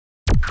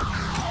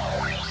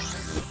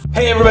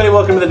Hey everybody,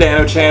 welcome to the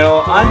Dano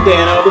channel. I'm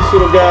Dano, this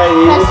little guy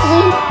is...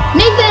 Presley.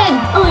 Nathan.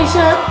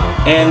 Alicia.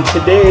 And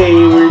today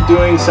we're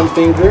doing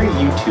something very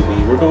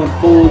YouTube-y. We're going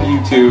full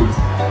YouTube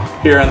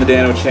here on the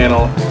Dano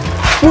channel.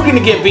 We're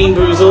gonna get Bean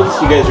Boozled.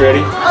 You guys ready?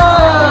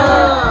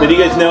 Did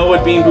you guys know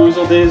what Bean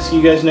Boozled is?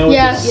 You guys know what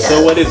Yes. this is?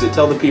 So what is it?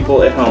 Tell the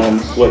people at home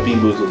what Bean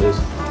Boozled is.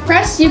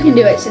 Press, you can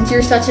do it since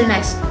you're such an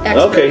expert.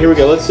 Okay, here we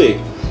go. Let's see.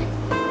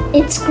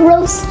 It's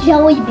gross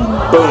jelly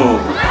beans. Boom.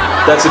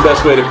 That's the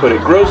best way to put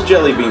it. Gross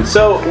jelly beans.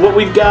 So what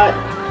we've got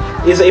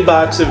is a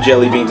box of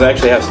jelly beans. I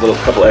actually have a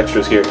couple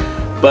extras here.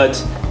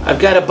 But I've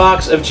got a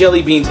box of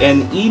jelly beans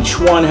and each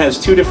one has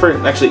two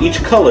different, actually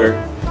each color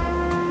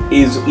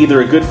is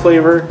either a good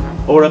flavor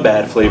or a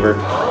bad flavor.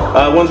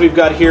 Ones we've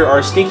got here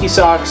are Stinky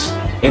Socks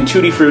and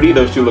Tutti Frutti.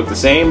 Those two look the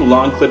same.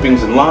 Lawn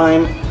Clippings and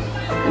Lime.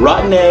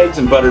 Rotten Eggs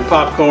and Buttered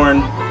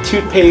Popcorn.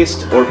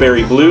 Toothpaste or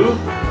Berry Blue.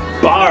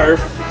 Barf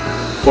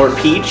or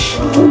Peach.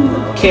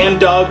 Canned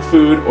Dog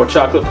Food or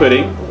Chocolate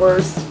Pudding.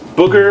 Worst.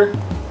 Booger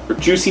or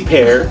Juicy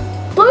Pear.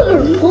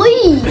 Booger,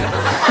 please.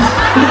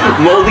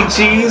 Moldy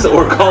Cheese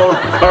or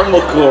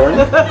Caramel Corn.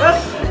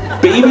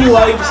 Baby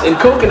Wipes and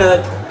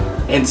Coconut.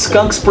 And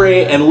Skunk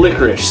Spray and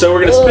Licorice. So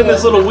we're going to spin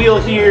this little wheel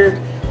here,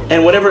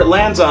 and whatever it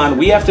lands on,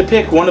 we have to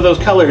pick one of those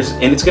colors,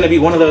 and it's going to be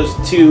one of those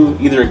two,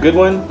 either a good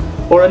one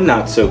or a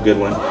not so good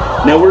one.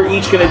 Now we're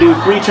each going to do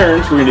 3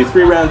 turns. We're going to do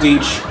 3 rounds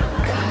each.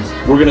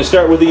 We're going to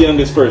start with the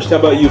youngest first. How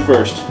about you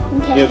first?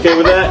 Okay. You okay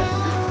with that?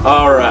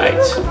 All right.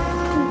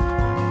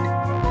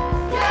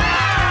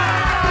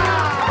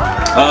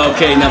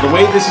 Okay, now the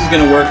way this is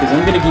going to work is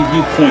I'm going to give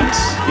you points.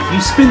 If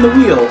you spin the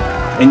wheel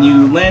and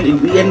you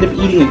end up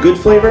eating a good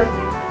flavor,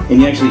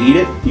 and you actually eat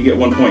it, you get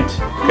 1 point,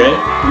 okay?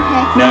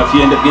 Now if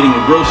you end up getting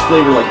a gross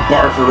flavor like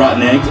barf or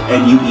rotten eggs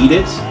and you eat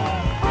it,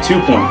 2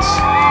 points.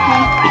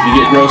 If you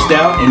get grossed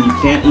out and you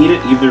can't eat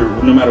it, either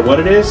no matter what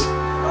it is,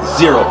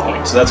 0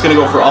 points. So that's gonna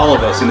go for all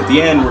of us, and at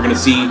the end we're gonna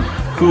see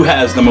who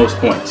has the most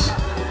points.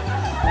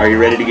 Are you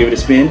ready to give it a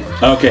spin?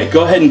 Okay,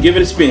 go ahead and give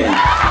it a spin.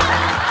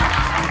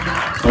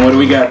 And what do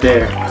we got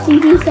there?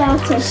 Stinky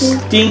socks.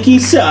 Stinky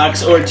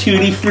Socks or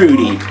Tutti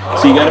Frutti.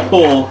 So you gotta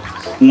pull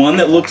one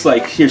that looks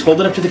like, here's, hold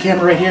it up to the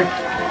camera right here.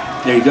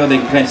 There you go, they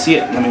can kind of see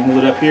it. Let me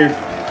hold it up here.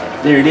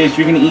 There it is,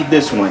 you're gonna eat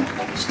this one.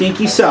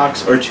 Stinky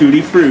Socks or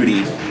Tutti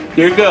Frutti.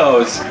 Here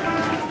goes.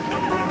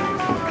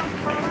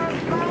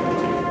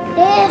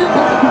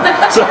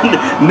 So,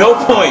 no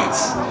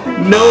points.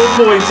 No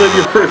points on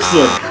your first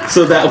one.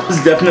 So that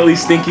was definitely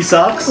Stinky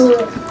Socks?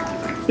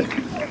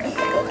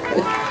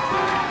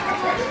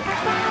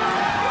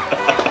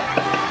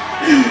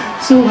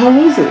 So how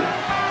was it?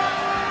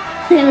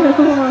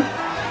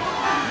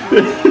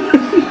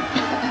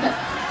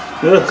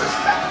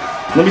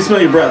 Let me smell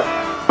your breath.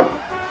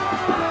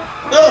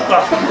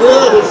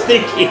 Ugh,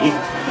 stinky.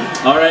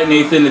 All right,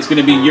 Nathan, it's going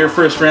to be your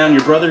first round.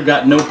 Your brother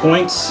got no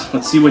points.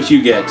 Let's see what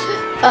you get.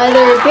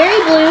 Either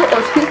berry blue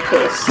or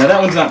toothpaste. Now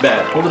that one's not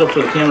bad. Hold it up for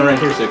the camera right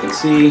here so you can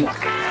see.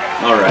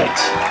 All right.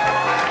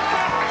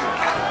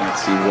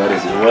 Let's see, what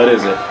is it? What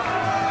is it?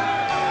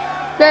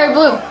 Berry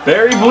blue.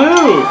 Berry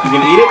blue. You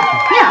gonna eat it?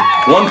 Yeah.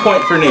 1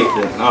 point for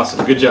Nathan.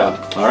 Awesome. Good job.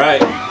 All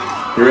right.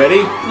 You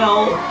ready?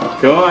 No.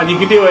 Come on, you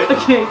can do it.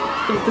 Okay.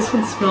 This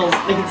one smells.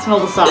 I can smell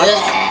the socks.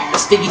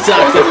 Stinky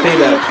socks. That's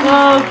payback.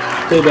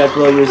 Payback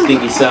for all your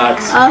stinky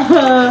socks.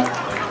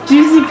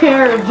 Juicy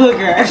pear or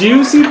booger.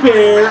 Juicy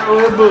pear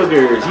or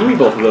boogers. You eat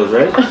both of those,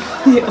 right?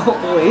 Yeah,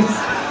 always.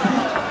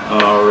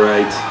 All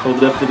right. Hold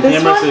it up for the This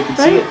camera one, so you can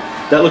see it.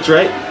 That looks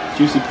right.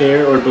 Juicy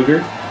pear or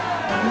booger.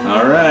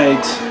 All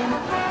right.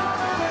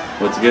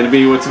 What's it gonna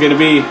be? What's it gonna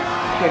be?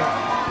 Here.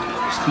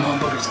 Come on,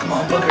 boogers. Come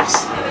on,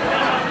 boogers.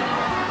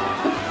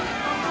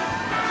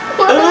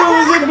 Oh,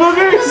 is it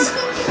boogers?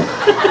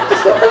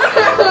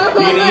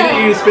 You gonna eat it or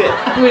you gonna spit?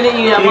 I'm gonna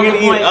eat it. You're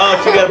gonna eat it. Oh,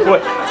 she got a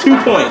point. 2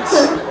 points.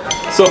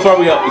 So far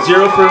we got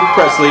 0 for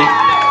Presley,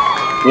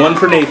 1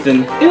 for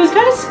Nathan. It was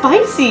kind of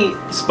spicy.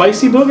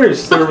 Spicy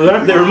boogers. They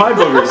were my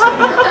boogers.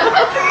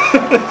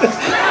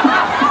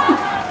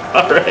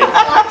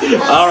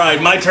 All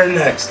right, my turn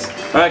next.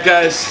 All right,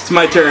 guys, it's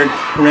my turn.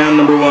 Round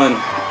number 1.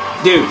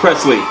 Dude,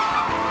 Presley,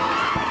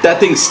 that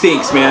thing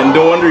stinks, man.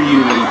 No wonder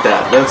you didn't eat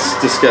that. That's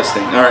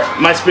disgusting. All right,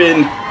 my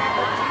spin.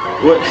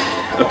 What?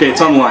 Okay,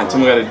 it's on the line.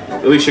 Someone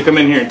gotta. Alicia, come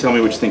in here and tell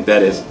me what you think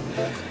that is.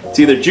 It's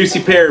either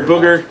Juicy Pear,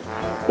 Booger,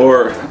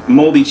 or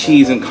Moldy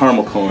Cheese and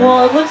Caramel Corn.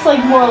 Well, it looks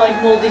like more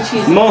like moldy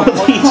cheese. Moldy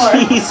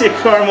Cheese and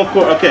Caramel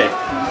Corn. Okay.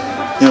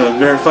 You know,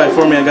 verify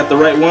for me I got the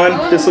right one.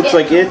 This looks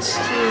like it's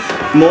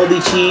Moldy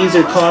Cheese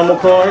or Caramel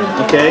Corn.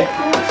 Okay.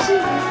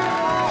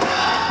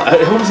 I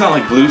hope it's not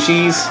like blue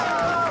cheese.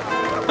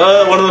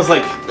 One of those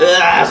like.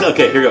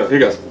 Okay, here goes. Here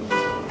goes.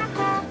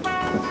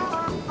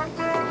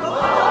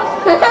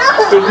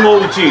 It's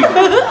moldy cheese.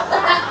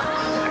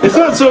 It's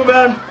not so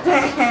bad.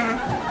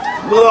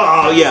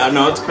 Oh yeah,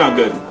 no, it's kind of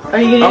good.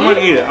 Are you gonna I'm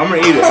gonna eat it. I'm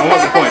gonna eat it. I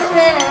want the point.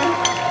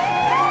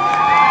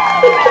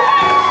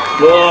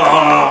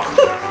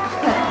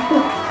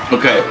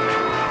 Okay.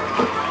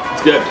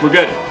 It's good. We're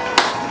good.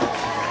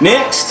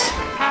 Next.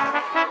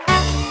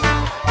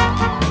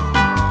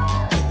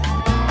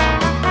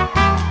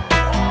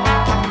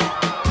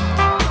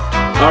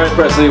 All right,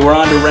 Presley, we're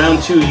on to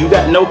round 2. You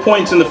got no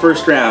points in the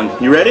first round.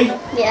 You ready?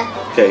 Yeah.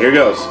 Okay, here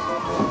goes.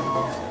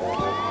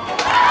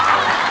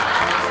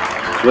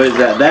 What is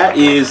that? That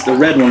is the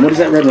red one. What does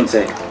that red one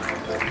say?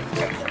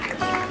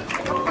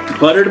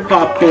 Buttered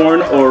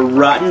popcorn or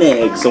rotten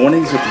eggs. So one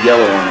of these with the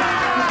yellow on it.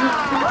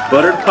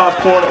 Buttered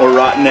popcorn or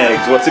rotten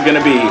eggs. What's it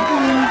gonna be?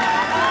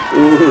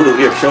 Ooh,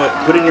 here, show it.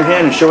 Put it in your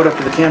hand and show it up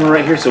to the camera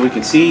right here so we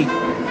can see.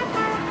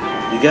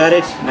 You got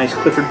it. Nice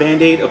Clifford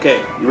Band-Aid.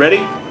 Okay, you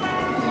ready?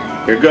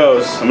 Here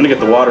goes. I'm gonna get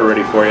the water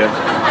ready for you,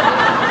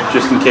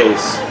 just in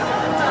case.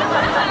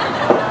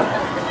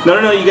 No,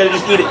 you gotta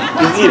just eat it.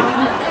 Just eat it.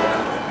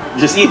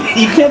 Just eat it.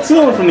 You can't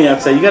smell it from the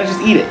outside. You gotta just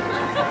eat it.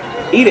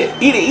 Eat it.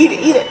 Eat it. Eat it.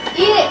 Eat it.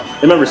 Eat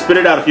it. Remember, spit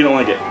it out if you don't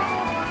like it.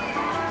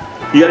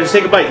 You gotta just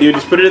take a bite, dude.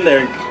 Just put it in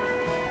there.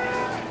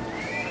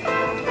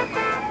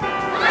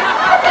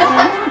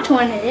 Which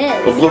one it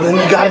is? Well, then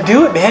you gotta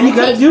do it, man. You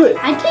gotta do it.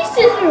 I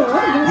tasted it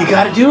already. You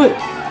gotta do it.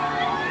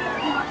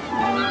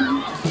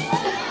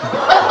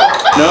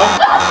 No?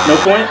 No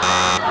point?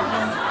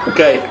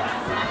 Okay.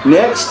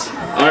 Next.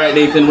 Alright,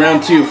 Nathan,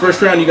 round 2.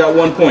 First round, you got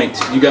 1 point.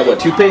 You got what,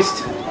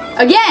 toothpaste?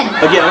 Again!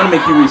 Again, I'm gonna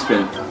make you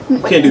respin.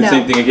 Can't do the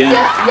same thing again.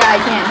 Yeah, I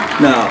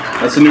can. No,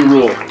 that's a new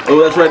rule.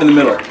 Oh, that's right in the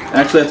middle.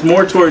 Actually, that's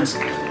more towards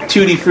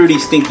Tutti Frutti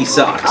Stinky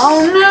Socks.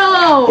 Oh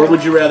no! Or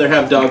would you rather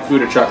have dog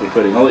food or chocolate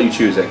pudding? I'll let you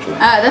choose, actually.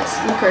 That's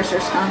licorice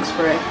or skunk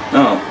spray.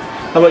 Oh.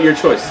 How about your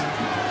choice?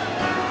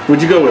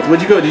 What'd you go with?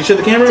 What'd you go? Did you show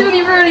the camera?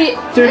 Tutti Frutti!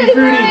 Tutti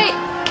Frutti!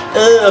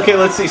 Okay,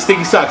 let's see.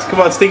 Stinky Socks.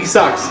 Come on, Stinky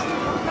Socks.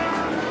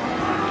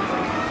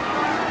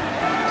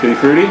 Tutti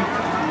Frutti?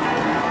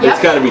 Yep.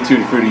 It's gotta be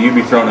Tutti Frutti. You'd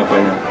be thrown up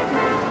by now.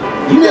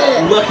 You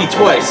got lucky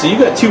twice, so you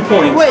got 2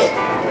 points. Wait.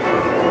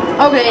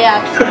 Okay,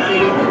 yeah, Tutti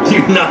Frutti. Do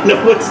you not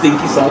know what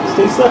Stinky Socks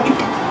taste like?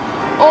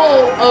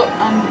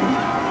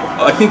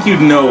 I think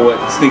you'd know what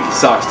Stinky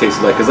Socks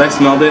tastes like, because I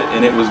smelled it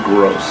and it was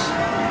gross.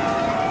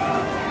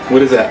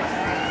 What is that?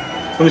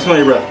 Let me smell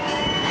your breath.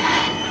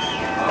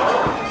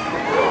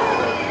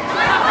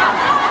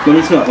 Let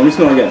me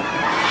smell again.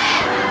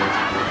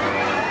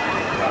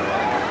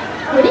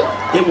 Fruity?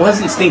 It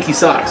wasn't Stinky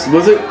Socks,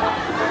 was it?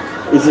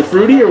 Is it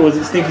fruity or was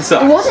it Stinky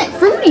Socks? It wasn't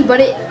fruity, but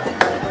it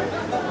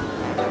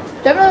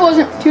definitely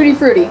wasn't Tutti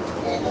Frutti.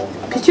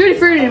 Because Tutti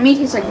Frutti to me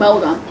tastes like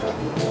bubblegum.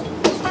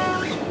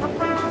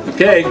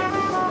 Okay,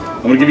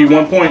 I'm gonna give you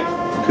 1 point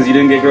because you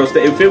didn't get grossed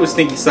out. If it was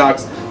Stinky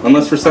Socks,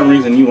 unless for some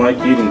reason you like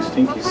eating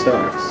Stinky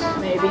Socks.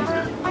 Maybe.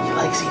 He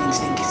likes eating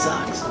Stinky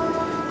Socks.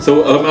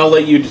 So I'll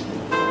let you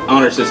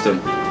honor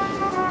system.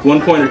 1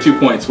 point or 2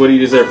 points? What do you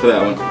deserve for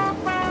that one?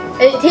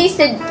 It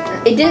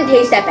didn't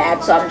taste that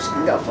bad, so I'm just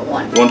gonna go for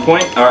 1. 1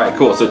 point? Alright,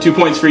 cool. So 2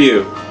 points for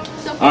you.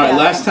 Alright,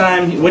 last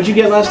time, what'd you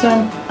get last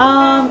time?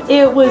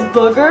 It was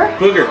booger.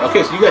 Booger.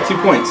 Okay, so you got 2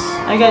 points.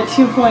 I got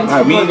 2 points.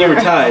 Alright, me and you were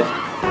tied.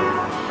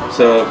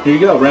 So here you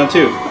go, round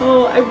 2.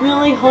 Oh, I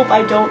really hope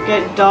I don't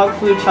get dog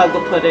food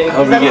chocolate pudding. I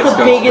hope you get That's the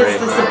skunk biggest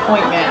spray.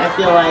 disappointment, I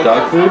feel like.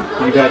 Dog food?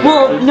 You got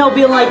Well, no,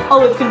 being like,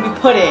 oh, it's gonna be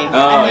pudding.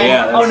 Oh, and then,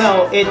 yeah, oh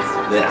no, it's.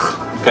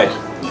 Okay,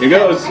 here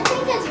goes.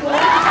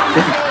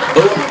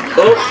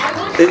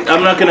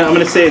 I'm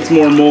gonna say it's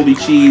more moldy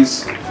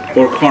cheese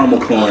or caramel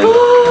corn.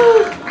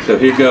 So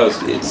here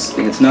goes.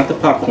 It's not the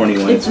popcorny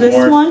one. It's this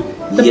one?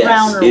 The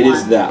browner one. Yes, it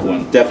is that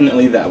one.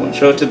 Definitely that one.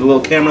 Show it to the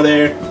little camera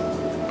there.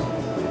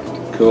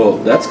 Cool.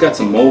 That's got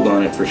some mold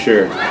on it for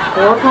sure.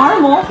 Or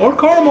caramel. Or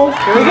caramel.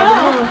 Here we go.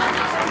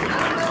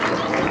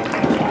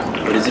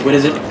 What is it? What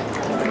is it?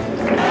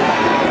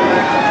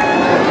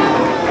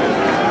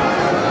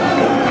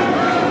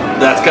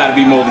 That's got to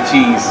be moldy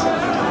cheese.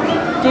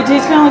 Did it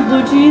taste kind of like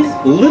blue cheese?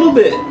 A little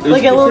bit. It was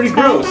Like a little pretty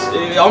gross.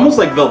 Almost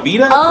like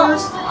Velveeta at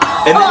first.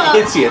 And then it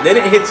hits you. Then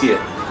it hits you.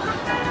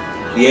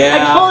 Yeah.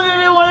 I told you I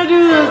didn't want to do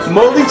this.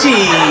 Moldy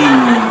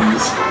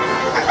cheese.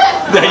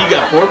 Now you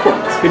got 4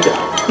 points. Good job.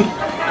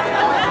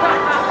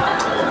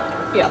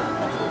 Yeah.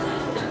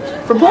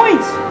 For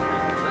points.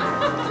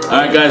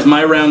 Alright guys,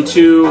 my round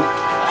 2.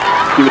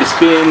 Give it a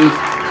spin.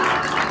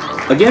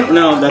 Again,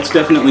 no, that's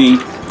definitely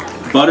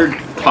buttered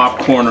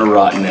popcorn or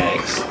rotten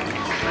eggs.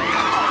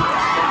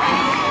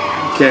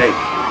 Okay,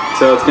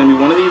 so it's going to be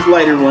one of these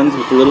lighter ones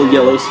with the little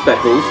yellow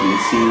speckles. You can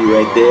see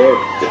right there.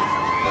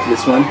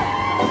 This one.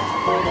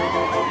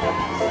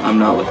 I'm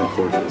not looking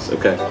forward to this.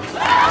 Okay.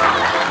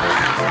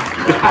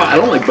 I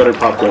don't like buttered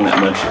popcorn that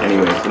much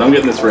anyways, but I'm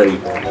getting this ready.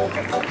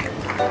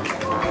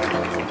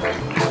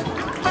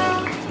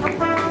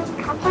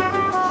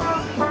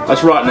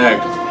 That's rotten egg.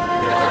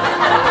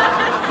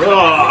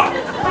 Ugh.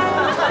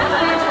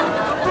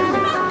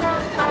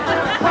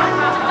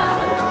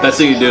 Best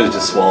thing you do is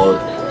just swallow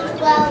it.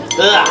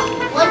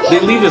 Ugh. They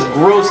leave this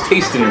gross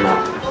taste in your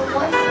mouth.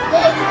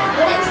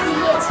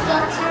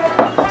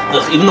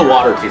 Ugh, even the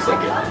water tastes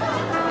like it.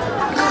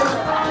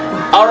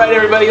 Alright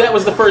everybody, that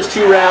was the first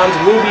 2 rounds.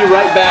 We'll be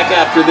right back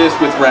after this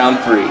with round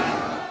 3.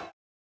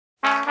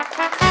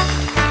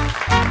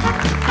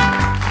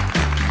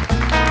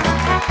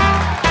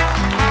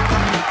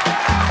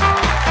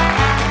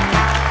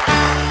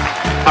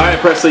 Alright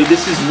Presley,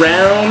 this is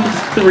round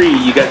 3.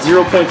 You got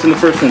 0 points in the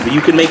first one, but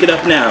you can make it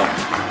up now.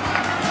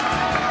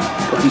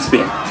 Go and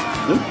spin.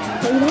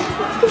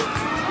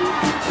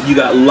 You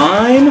got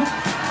lime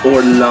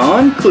or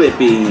lawn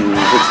clippings.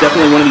 It's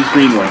definitely one of these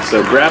green ones.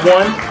 So grab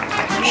one,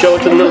 show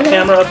it to the little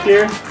camera up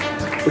here.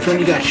 Which one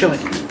you got? Show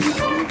it.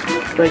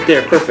 Right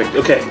there, perfect.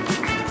 Okay.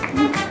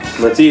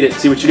 Let's eat it,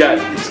 see what you got.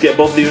 Let's get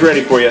both of these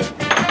ready for you.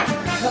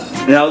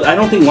 Now, I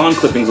don't think lawn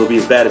clippings will be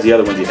as bad as the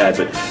other ones you had,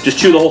 but just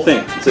chew the whole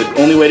thing. It's the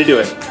only way to do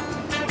it.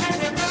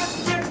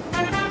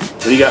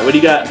 What do you got? What do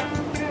you got?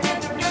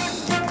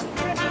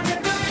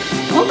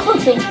 Lawn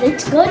clippings,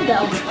 it's good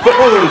though.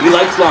 Boom! He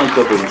likes lawn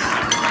clippings.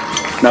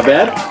 Not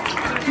bad?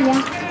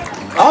 Yeah.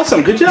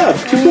 Awesome, good job.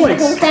 2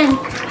 points.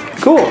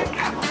 Cool.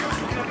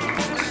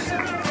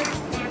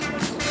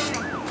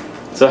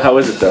 So how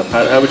is it though?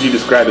 How would you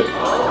describe it?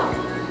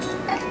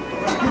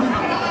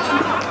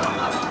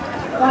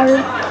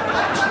 Water.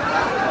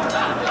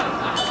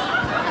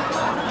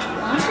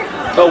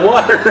 Oh,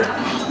 water!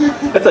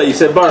 I thought you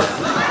said barf.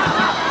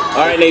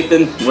 Alright,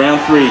 Nathan,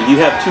 round 3. You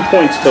have 2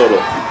 points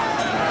total.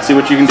 See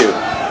what you can do.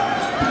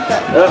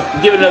 Oh,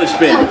 give it another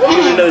spin.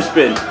 Give it another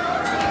spin.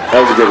 That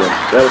was a good one.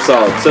 That was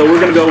solid. So we're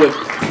going to go with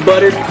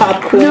buttered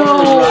popcorn and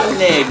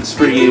rotten eggs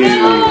for you.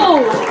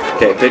 No.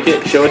 Okay, pick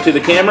it. Show it to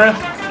the camera.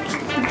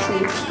 Let's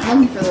see. I'm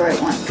looking for the right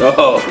one.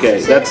 Oh,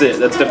 okay. That's it.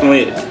 That's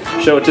definitely it.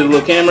 Show it to the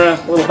little camera. A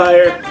little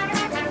higher.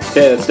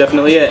 Okay, that's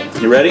definitely it.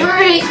 You ready?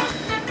 Alright.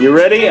 You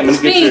ready? I'm going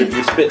to get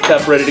your spit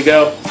cup ready to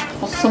go.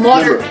 Some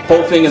water. Remember,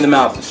 whole thing in the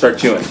mouth and start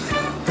chewing.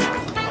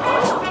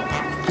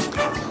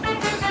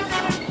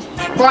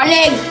 Rotten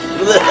egg.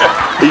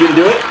 Are you going to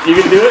do it? You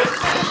going to do it?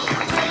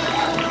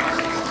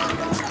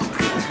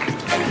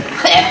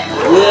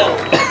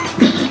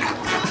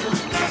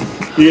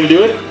 You going to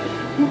do it?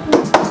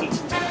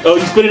 Oh,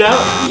 you spit it out?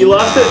 You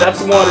lost it? Have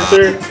some water,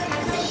 sir.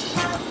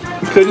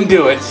 Couldn't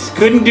do it.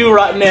 Couldn't do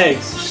rotten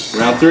eggs.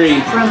 Round 3.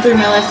 Round 3,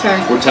 my last turn.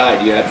 We're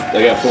tied.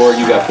 I got 4.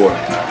 You got 4.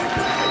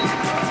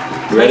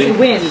 You ready? You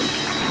win.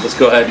 Let's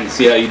go ahead and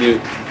see how you do.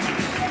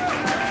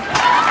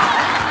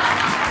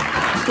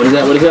 What is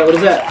that? What is that? What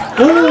is that?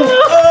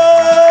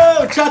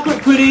 Oh,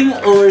 chocolate pudding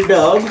or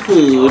dog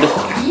food?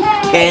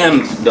 Yay.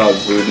 Canned dog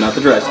food, not the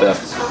dry stuff.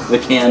 The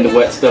canned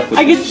wet stuff with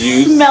I the can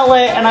juice. smell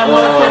it and I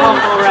want to throw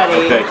up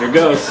already. Okay, here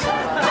goes.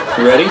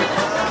 You ready?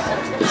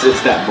 It's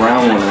that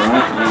brown one, right?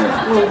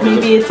 Yeah. Well,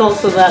 maybe it's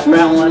also that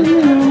brown one. Go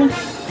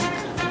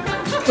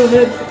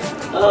ahead.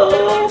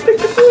 Oh, pick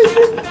the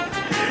poison.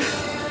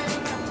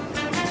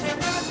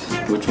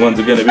 Which one's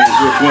it gonna be?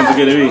 Which one's it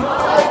gonna be?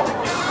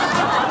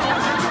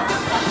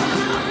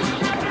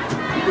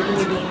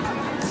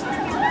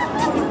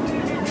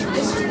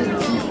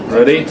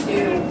 Ready?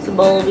 Some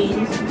bowl of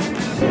beans.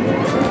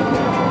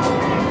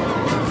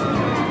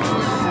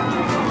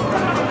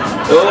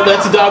 Oh,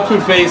 that's a dog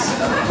food face.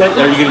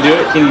 Are you gonna do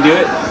it? Can you do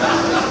it?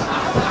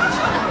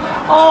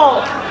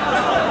 Oh!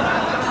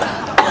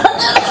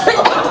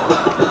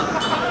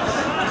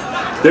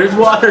 There's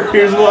water.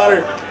 Here's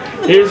water.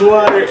 Here's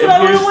water. And I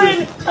want here's to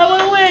win! I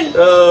want to win!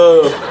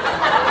 Oh.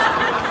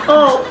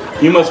 Oh!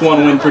 You must want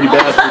to win pretty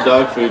bad for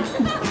dog food.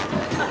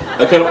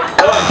 I can't do it.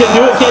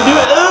 Can't do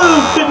it.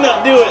 Oh, could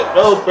not do it.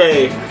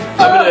 Okay.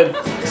 I'm gonna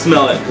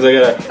smell it because I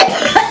gotta.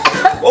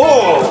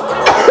 Oh.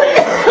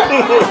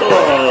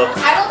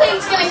 I don't think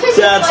it's gonna kiss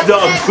That's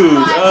dog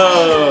food.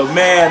 Oh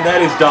man,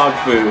 that is dog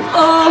food.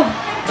 Oh!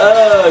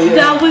 Oh yeah.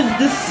 That was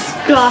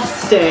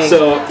disgusting.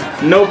 So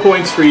no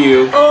points for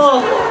you.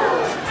 Oh!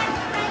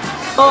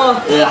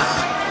 Oh! Yeah.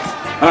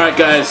 All right,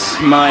 guys.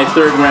 My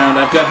 3rd round.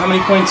 I've got how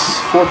many points?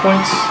 4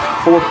 points.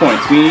 4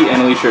 points. Me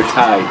and Alicia are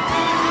tied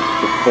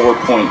for 4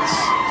 points.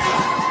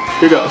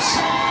 Here goes.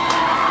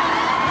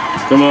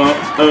 Come on.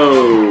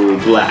 Oh,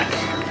 black.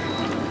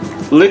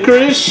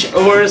 Licorice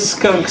or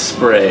skunk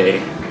spray?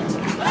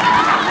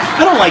 I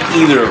don't like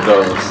either of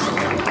those.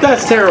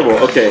 That's terrible.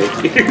 Okay,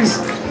 here's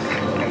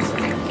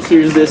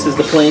this as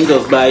the plane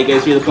goes by. You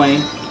guys hear the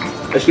plane?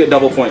 I should get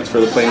double points for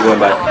the plane going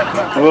by.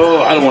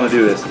 Oh, I don't want to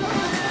do this.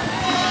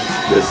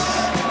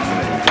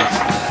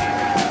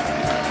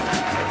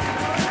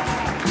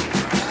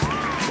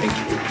 Thank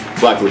you.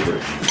 Black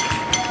licorice.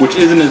 Which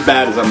isn't as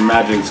bad as I'm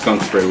imagining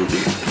skunk spray would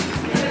be.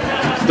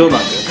 Still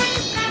not good.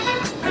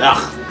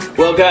 Ugh.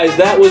 Well, guys,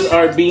 that was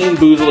our Bean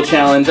Boozled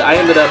challenge. I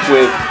ended up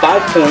with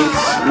 5 points.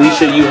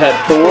 Alicia, you had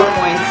 4. 4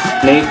 points.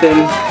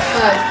 Nathan?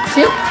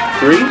 2.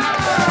 3?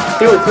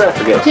 2 or 3? I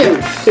forget. 2.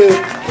 2.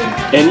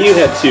 And you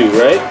had 2,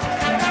 right?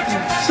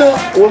 So,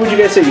 what would you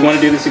guys say? You want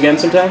to do this again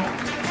sometime?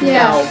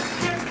 Yeah.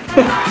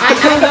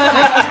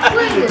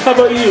 How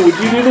about you? Would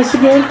you do this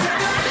again?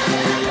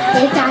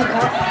 If I got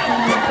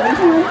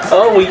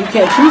Oh, well, you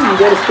can't choose. You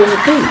got to spin the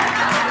thing.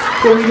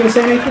 What were you going to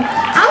say, Nathan?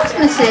 I was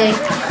gonna say,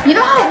 you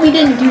know how we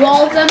didn't do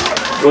all of them?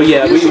 Well,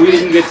 yeah, we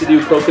didn't get to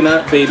do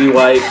coconut baby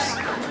wipes,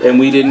 and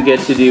we didn't get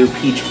to do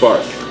peach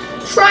barf.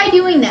 Try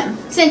doing them,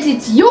 since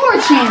it's your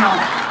channel.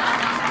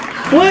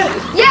 What?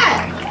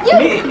 Yeah, you.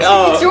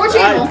 It's your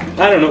channel.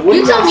 I don't know. What do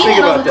You you tell guys me think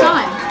that all about the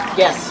that? time.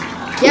 Yes.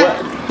 Yeah.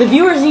 The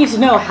viewers need to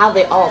know how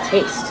they all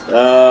taste.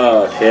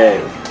 Okay.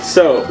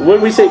 So, what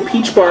did we say?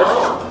 Peach barf?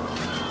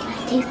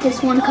 take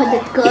this one because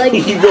it's good.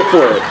 You go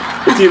for it.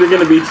 It's either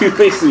going to be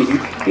toothpaste.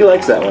 He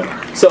likes that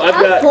one. So I've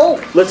got.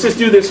 Let's just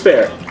do this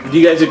fair. Do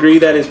you guys agree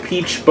that is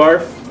peach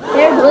barf?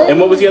 They're blue. And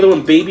what was the other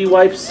one? Baby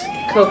wipes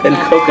Coconut.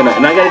 and coconut.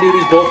 And I got to do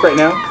these both right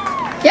now.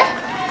 Yeah.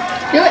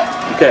 Do it.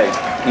 Okay.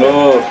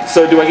 Oh,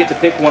 so do I get to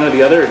pick one or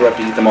the other, or do I have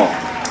to eat them all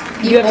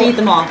You have to eat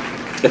them all.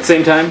 at the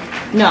same time?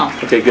 No.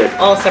 Okay, good.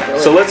 All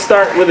separately. So let's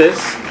start with this.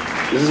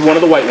 This is one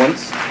of the white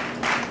ones.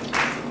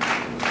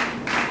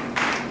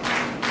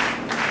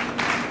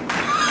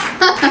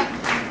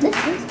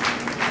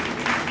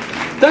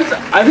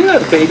 I think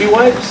that's baby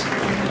wipes.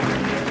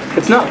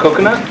 It's not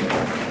coconut,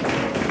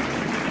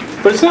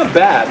 but it's not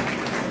bad.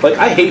 Like,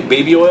 I hate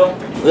baby oil.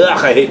 Ugh,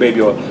 I hate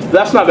baby oil.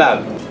 That's not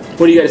bad.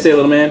 What do you guys say,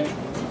 little man?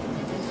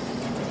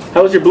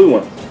 How was your blue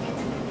one?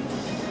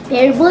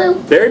 Berry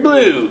blue. Berry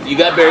blue. You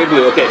got berry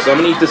blue. Okay, so I'm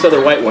gonna eat this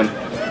other white one.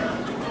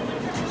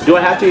 Do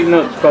I have to, even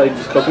though it's probably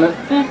just coconut?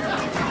 Yeah.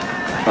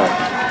 Alright.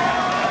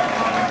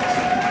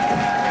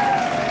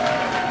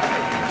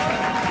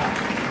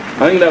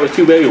 I think that was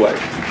 2 baby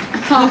wipes.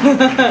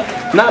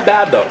 Not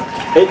bad though.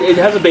 It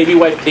has a baby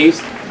wipe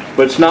taste,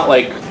 but it's not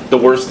like the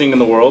worst thing in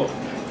the world.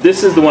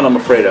 This is the one I'm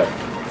afraid of.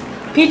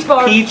 Peach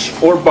barf. Peach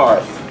or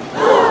barf.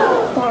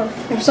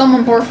 Barf. There's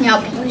someone barfing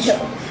out peach.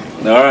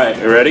 Alright,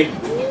 you ready?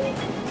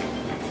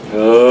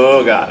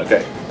 Oh god,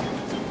 okay.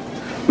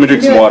 Let me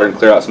drink some water and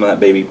clear out some of that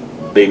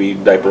baby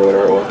diaper or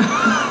whatever it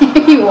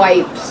was. He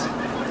wipes.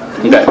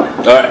 Okay,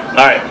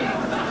 alright.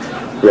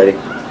 Ready?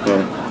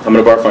 Yeah. I'm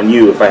gonna barf on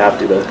you if I have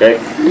to though, okay?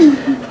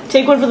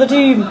 Take one for the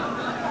team.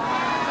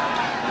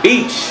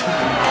 Peach!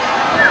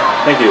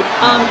 Thank you.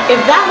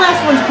 If that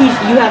last one's peach,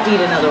 you have to eat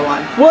another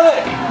one. What?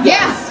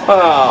 Yes.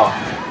 Oh.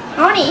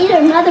 I want to eat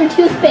another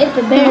toothpaste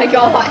of Oh berry. my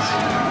gosh.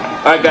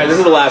 Alright guys, this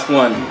is the last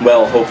one.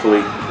 Well,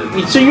 hopefully.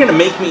 So you're gonna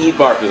make me eat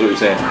barf is what you're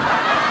saying?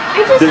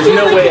 I just There's feel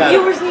no like way the out.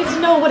 viewers need to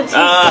know what it tastes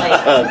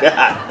like. Oh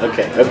god.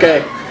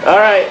 Okay.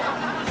 Alright.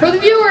 For the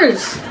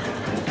viewers.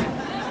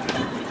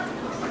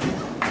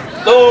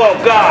 Oh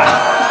god.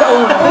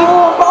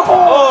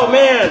 Oh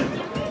man.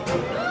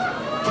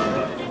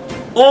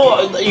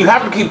 Oh, you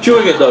have to keep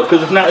chewing it though,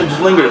 because if not, it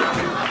just lingers.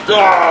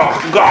 Oh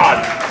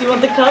god. Do you want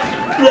the cup?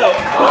 No.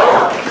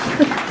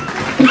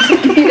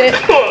 Eat it.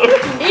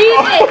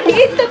 Eat it.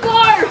 Eat the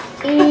barf.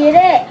 Eat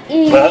it.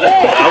 Eat it.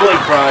 I'm like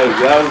crying.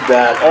 That was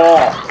bad.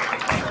 Oh.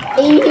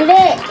 Eat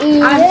it.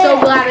 Eat I'm it. so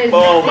glad it's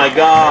Oh my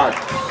god.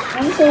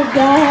 I'm so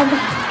glad.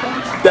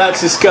 That's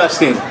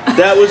disgusting.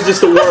 That was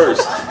just the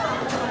worst.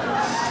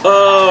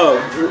 Oh,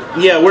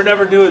 yeah, we're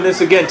never doing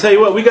this again. Tell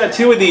you what, we got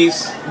 2 of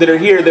these that are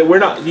here that we're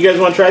not. You guys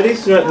want to try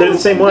these? They're the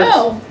same ones.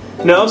 No.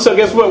 No? So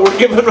guess what? We're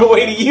giving it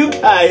away to you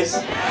guys.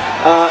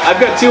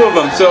 I've got 2 of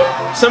them. So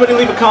somebody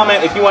leave a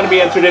comment if you want to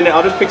be entered in it.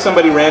 I'll just pick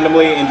somebody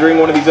randomly, and during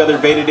one of these other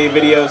Beta Day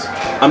videos,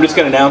 I'm just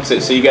going to announce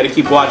it. So you got to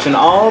keep watching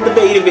all the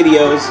Beta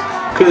videos,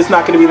 because it's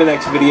not going to be the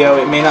next video.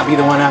 It may not be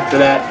the one after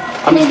that.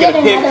 I'm just going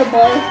to pick. Another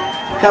boy.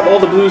 Have all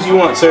the blues you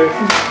want, sir.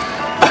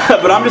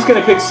 But I'm just going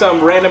to pick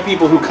some random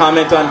people who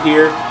comment on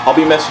here. I'll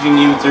be messaging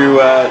you through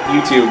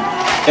YouTube.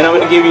 And I'm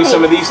going to give you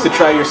some of these to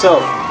try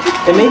yourself.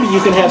 And maybe you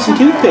can have some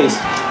toothpaste.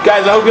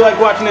 Guys, I hope you like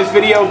watching this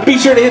video. Be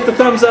sure to hit the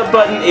thumbs up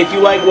button if you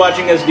like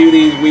watching us do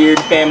these weird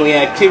family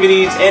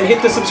activities. And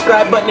hit the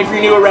subscribe button if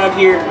you're new around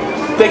here.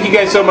 Thank you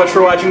guys so much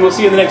for watching. We'll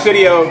see you in the next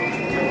video.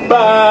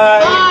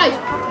 Bye!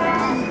 Bye.